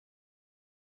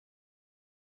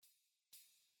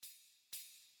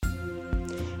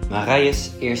Marije's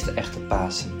eerste echte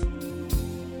Pasen.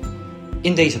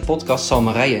 In deze podcast zal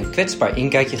Marije een kwetsbaar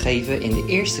inkijkje geven in de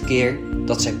eerste keer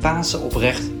dat zij Pasen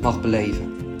oprecht mag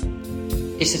beleven.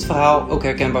 Is dit verhaal ook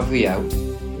herkenbaar voor jou?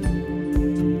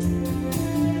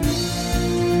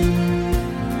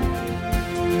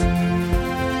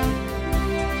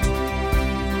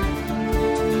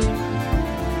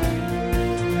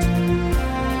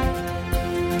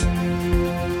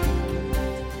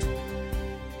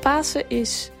 Pasen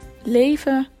is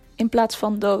leven in plaats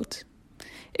van dood.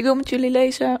 Ik wil met jullie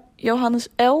lezen Johannes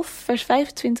 11, vers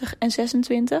 25 en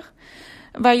 26...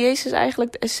 waar Jezus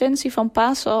eigenlijk de essentie van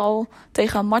Pasen al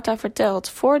tegen Martha vertelt,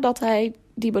 voordat hij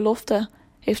die belofte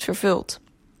heeft vervuld.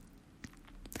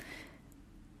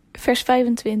 Vers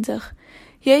 25.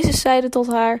 Jezus zeide tot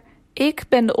haar: Ik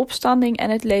ben de opstanding en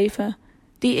het leven.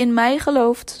 Die in mij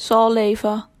gelooft, zal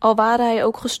leven, al ware hij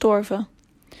ook gestorven.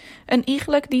 Een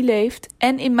iegelijk die leeft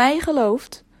en in mij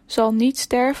gelooft, zal niet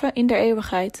sterven in der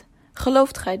eeuwigheid.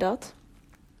 Gelooft gij dat?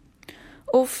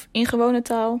 Of in gewone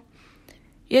taal: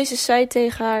 Jezus zei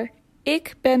tegen haar: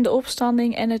 Ik ben de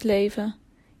opstanding en het leven.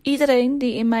 Iedereen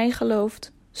die in mij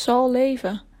gelooft, zal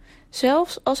leven,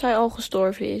 zelfs als hij al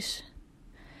gestorven is.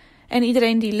 En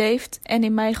iedereen die leeft en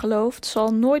in mij gelooft,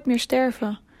 zal nooit meer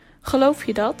sterven. Geloof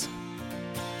je dat?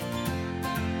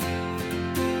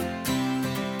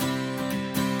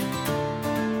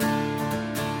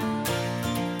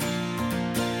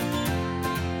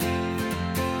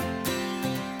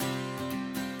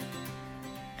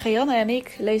 Gianne en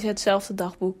ik lezen hetzelfde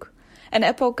dagboek en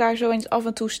appen elkaar zo eens af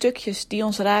en toe stukjes die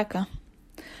ons raken.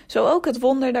 Zo ook het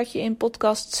wonder dat je in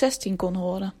podcast 16 kon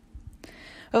horen.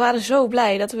 We waren zo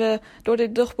blij dat we door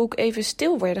dit dagboek even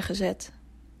stil werden gezet.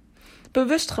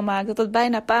 Bewust gemaakt dat het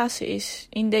bijna Pasen is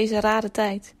in deze rare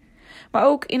tijd, maar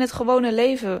ook in het gewone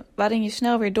leven waarin je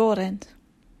snel weer doorrent.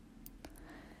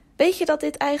 Weet je dat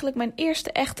dit eigenlijk mijn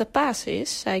eerste echte Pasen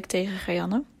is, zei ik tegen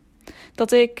Gianne.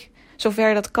 Dat ik,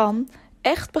 zover dat kan,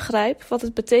 echt begrijp wat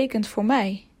het betekent voor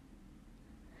mij.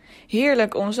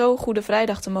 Heerlijk om zo Goede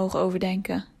Vrijdag te mogen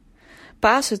overdenken,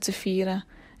 Pasen te vieren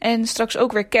en straks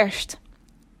ook weer Kerst.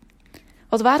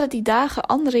 Wat waren die dagen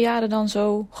andere jaren dan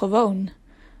zo gewoon,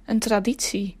 een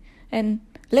traditie en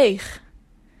leeg?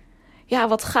 Ja,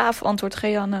 wat gaaf, antwoordt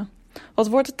Gianne. Wat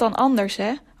wordt het dan anders,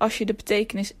 hè, als je de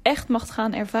betekenis echt mag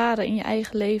gaan ervaren in je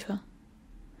eigen leven?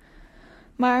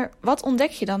 Maar wat ontdek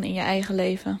je dan in je eigen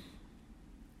leven?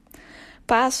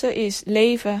 Pasen is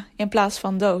leven in plaats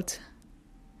van dood.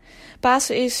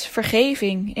 Pasen is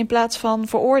vergeving in plaats van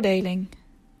veroordeling.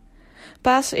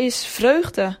 Pasen is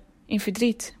vreugde in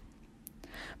verdriet.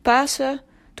 Pasen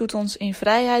doet ons in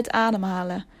vrijheid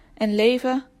ademhalen en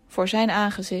leven voor zijn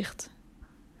aangezicht.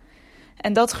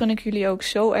 En dat gun ik jullie ook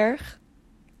zo erg.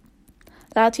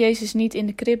 Laat Jezus niet in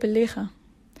de kribbe liggen,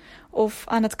 of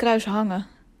aan het kruis hangen,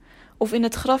 of in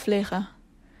het graf liggen.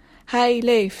 Hij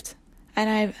leeft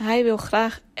en hij wil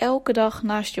graag elke dag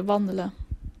naast je wandelen.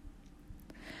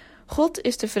 God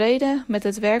is tevreden met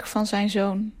het werk van zijn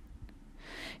Zoon.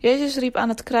 Jezus riep aan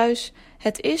het kruis: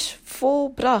 Het is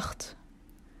volbracht.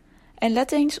 En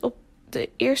let eens op de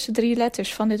eerste 3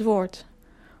 letters van dit woord.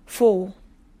 Vol.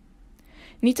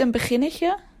 Niet een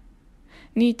beginnetje,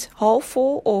 niet half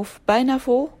vol of bijna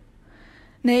vol.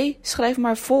 Nee, schrijf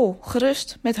maar vol,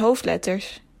 gerust met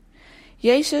hoofdletters.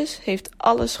 Jezus heeft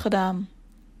alles gedaan.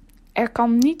 Er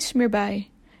kan niets meer bij.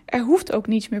 Er hoeft ook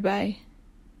niets meer bij.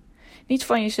 Niet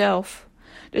van jezelf.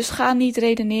 Dus ga niet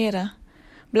redeneren.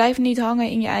 Blijf niet hangen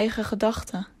in je eigen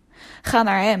gedachten. Ga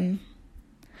naar Hem.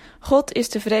 God is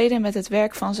tevreden met het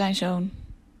werk van zijn Zoon.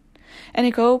 En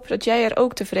ik hoop dat jij er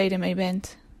ook tevreden mee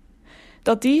bent.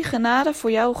 Dat die genade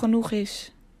voor jou genoeg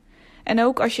is. En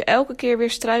ook als je elke keer weer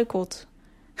struikelt,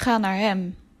 ga naar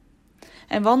Hem.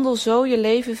 En wandel zo je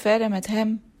leven verder met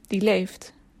Hem die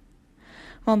leeft.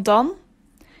 Want dan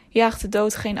jaagt de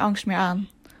dood geen angst meer aan.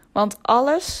 Want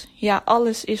alles, ja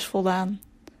alles is voldaan.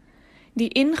 Die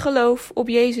in geloof op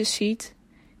Jezus ziet,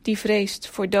 die vreest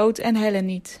voor dood en helle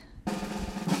niet.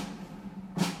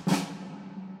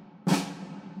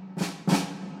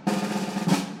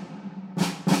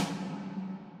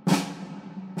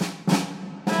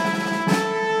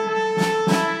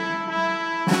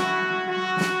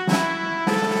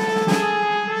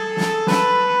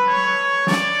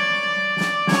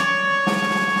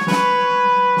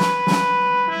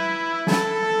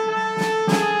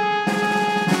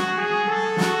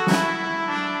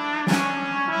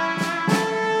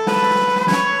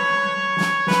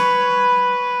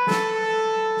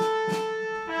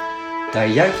 Daar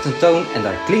juicht een toon en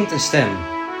daar klinkt een stem.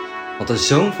 Want de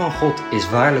Zoon van God is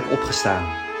waarlijk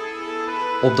opgestaan.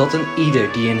 Opdat een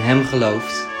ieder die in hem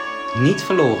gelooft niet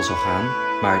verloren zal gaan,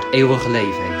 maar het eeuwige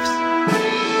leven heeft.